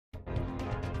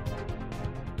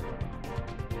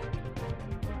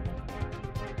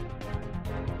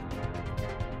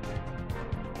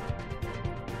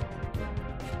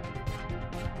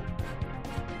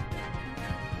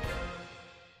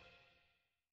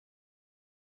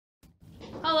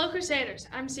Hello, Crusaders.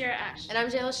 I'm Sierra Ash. And I'm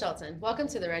Jayla Shelton. Welcome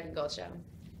to the Red and Gold Show.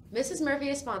 Mrs. Murphy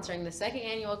is sponsoring the second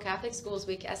annual Catholic Schools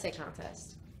Week essay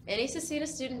contest. Any Scecina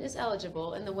student is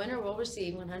eligible, and the winner will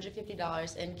receive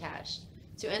 $150 in cash.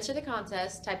 To enter the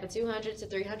contest, type a 200 to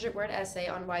 300 word essay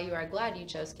on why you are glad you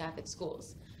chose Catholic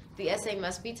schools. The essay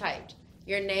must be typed.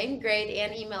 Your name, grade,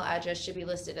 and email address should be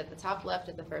listed at the top left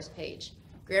of the first page.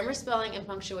 Grammar, spelling, and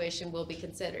punctuation will be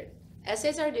considered.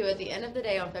 Essays are due at the end of the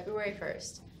day on February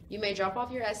 1st. You may drop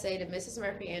off your essay to Mrs.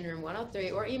 Murphy in room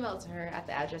 103 or email it to her at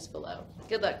the address below.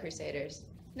 Good luck, Crusaders.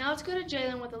 Now let's go to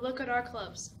Jalen with a look at our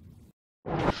clubs.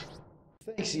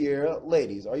 Thanks, Sierra.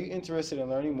 Ladies, are you interested in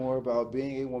learning more about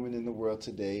being a woman in the world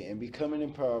today and becoming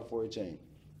empowered for a change?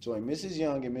 Join Mrs.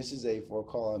 Young and Mrs. A for a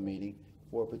call-out meeting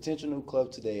for a potential new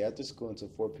club today after school until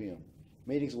 4 p.m.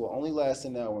 Meetings will only last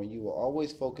an hour, and you will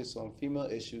always focus on female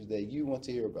issues that you want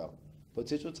to hear about.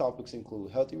 Potential topics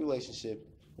include healthy relationships,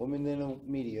 women in the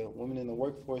media, women in the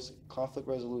workforce, conflict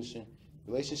resolution,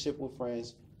 relationship with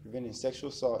friends, preventing sexual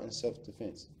assault, and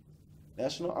self-defense.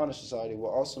 National Honor Society will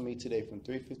also meet today from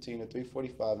 3:15 to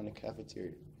 3:45 in the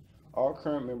cafeteria. All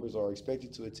current members are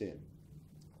expected to attend.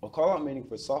 A call-out meeting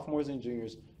for sophomores and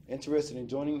juniors interested in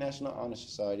joining National Honor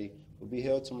Society will be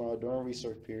held tomorrow during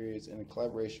research periods in the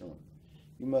collaboration room.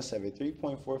 You must have a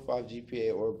 3.45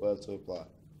 GPA or above to apply.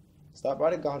 Stop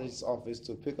by the guidance office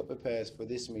to pick up a pass for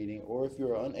this meeting, or if you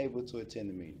are unable to attend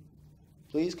the meeting.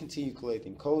 Please continue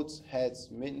collecting coats, hats,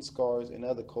 mittens, scarves, and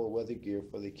other cold weather gear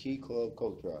for the Key Club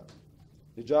Coat Drive.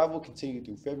 The drive will continue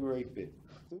through February 5th.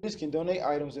 Students can donate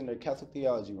items in their Catholic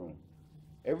Theology room.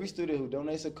 Every student who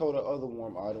donates a coat or other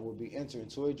warm item will be entered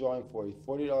into a drawing for a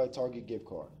 $40 Target gift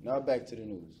card. Now back to the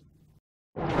news.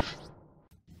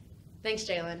 Thanks,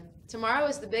 Jalen. Tomorrow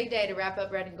is the big day to wrap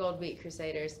up Red and Gold Week,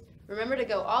 Crusaders. Remember to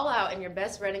go all out in your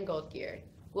best red and gold gear.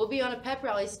 We'll be on a pep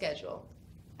rally schedule.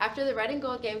 After the red and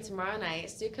gold game tomorrow night,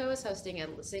 Stuco is hosting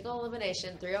a single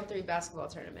elimination 3-on-3 basketball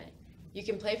tournament. You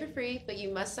can play for free, but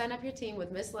you must sign up your team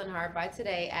with Miss Linhart by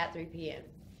today at 3 p.m.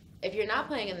 If you're not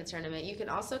playing in the tournament, you can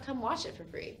also come watch it for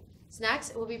free.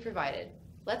 Snacks will be provided.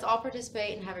 Let's all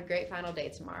participate and have a great final day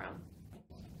tomorrow.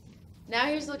 Now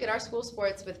here's a look at our school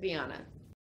sports with Bianna.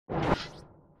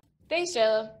 Thanks,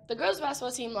 Jayla. The girls'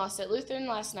 basketball team lost at Lutheran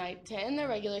last night to end their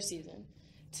regular season.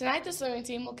 Tonight, the swimming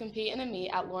team will compete in a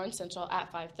meet at Lawrence Central at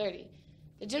 5:30.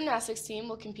 The gymnastics team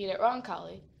will compete at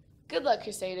Roncalli. Good luck,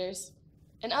 Crusaders.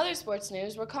 In other sports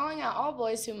news, we're calling out all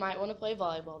boys who might want to play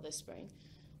volleyball this spring.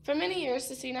 For many years,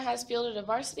 Scecina has fielded a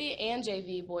varsity and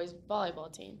JV boys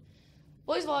volleyball team.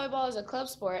 Boys volleyball is a club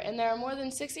sport, and there are more than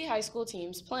 60 high school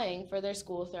teams playing for their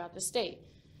school throughout the state.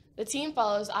 The team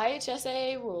follows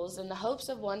IHSAA rules in the hopes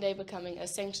of one day becoming a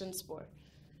sanctioned sport.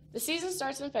 The season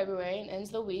starts in February and ends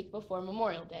the week before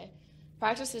Memorial Day.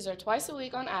 Practices are twice a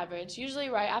week on average, usually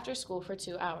right after school for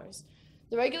 2 hours.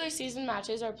 The regular season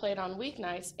matches are played on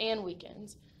weeknights and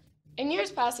weekends. In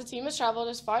years past, the team has traveled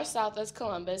as far south as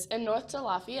Columbus and north to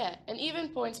Lafayette, and even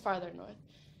points farther north.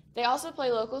 They also play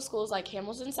local schools like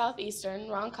Hamilton Southeastern,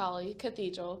 Roncalli,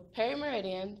 Cathedral, Perry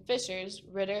Meridian, Fishers,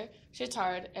 Ritter,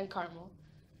 Chittard, and Carmel.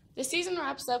 The season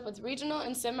wraps up with regional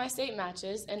and semi-state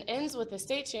matches and ends with a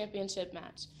state championship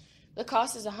match. The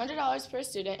cost is $100 per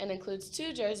student and includes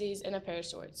 2 jerseys and a pair of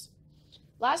shorts.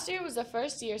 Last year was the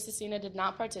first year Scecina did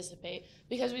not participate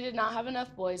because we did not have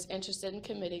enough boys interested in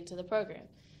committing to the program.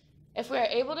 If we are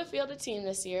able to field a team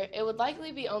this year, it would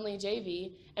likely be only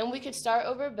JV, and we could start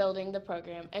overbuilding the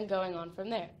program and going on from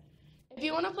there. If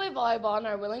you want to play volleyball and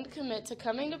are willing to commit to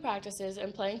coming to practices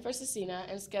and playing for Scecina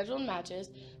and scheduled matches,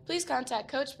 please contact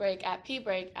Coach Brake at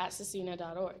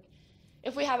pbrake@scecina.org.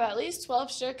 If we have at least 12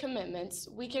 sure commitments,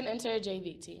 we can enter a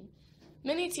JV team.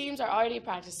 Many teams are already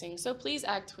practicing, so please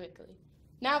act quickly.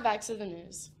 Now back to the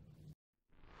news.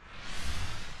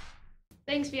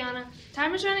 Thanks, Bianna.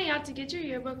 Time is running out to get your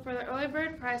yearbook for the early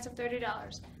bird price of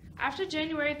 $30. After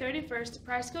January 31st, the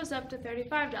price goes up to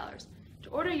 $35. To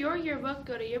order your yearbook,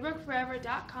 go to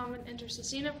yearbookforever.com and enter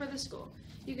Scecina for the school.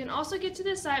 You can also get to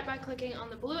the site by clicking on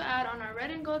the blue ad on our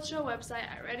Red and Gold Show website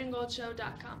at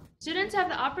redandgoldshow.com. Students have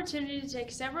the opportunity to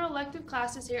take several elective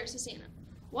classes here at Scecina.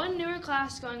 One newer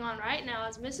class going on right now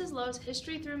is Mrs. Lowe's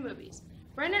History Through Movies.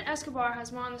 Brendan Escobar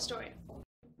has more on the story.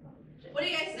 What do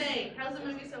you guys think? How's the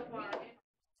movie so far?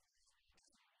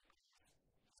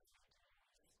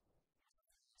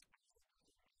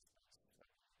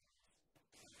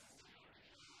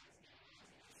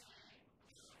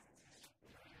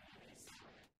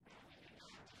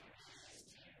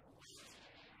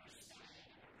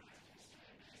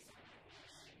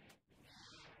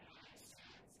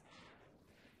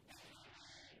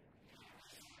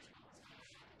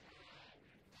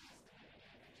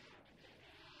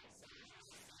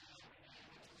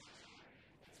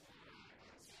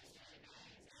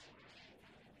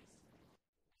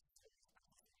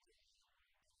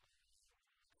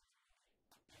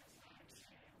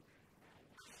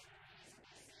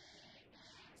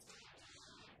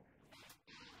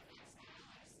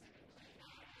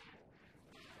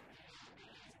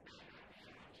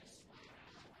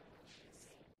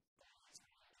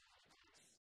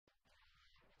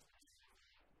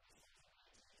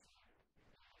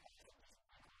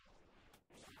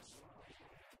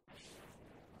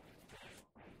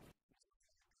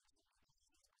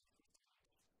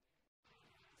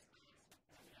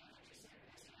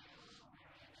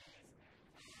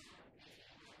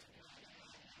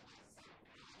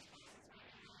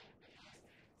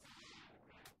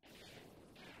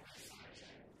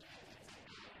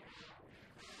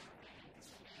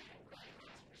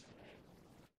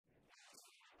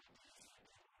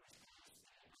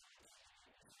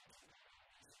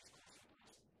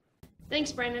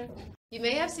 Thanks, Brandon. You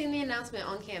may have seen the announcement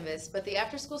on Canvas, but the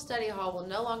after-school study hall will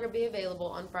no longer be available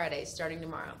on Fridays starting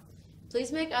tomorrow.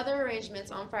 Please make other arrangements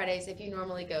on Fridays if you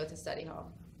normally go to study hall.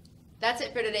 That's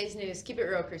it for today's news. Keep it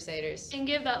real, Crusaders. And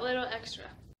give that little extra.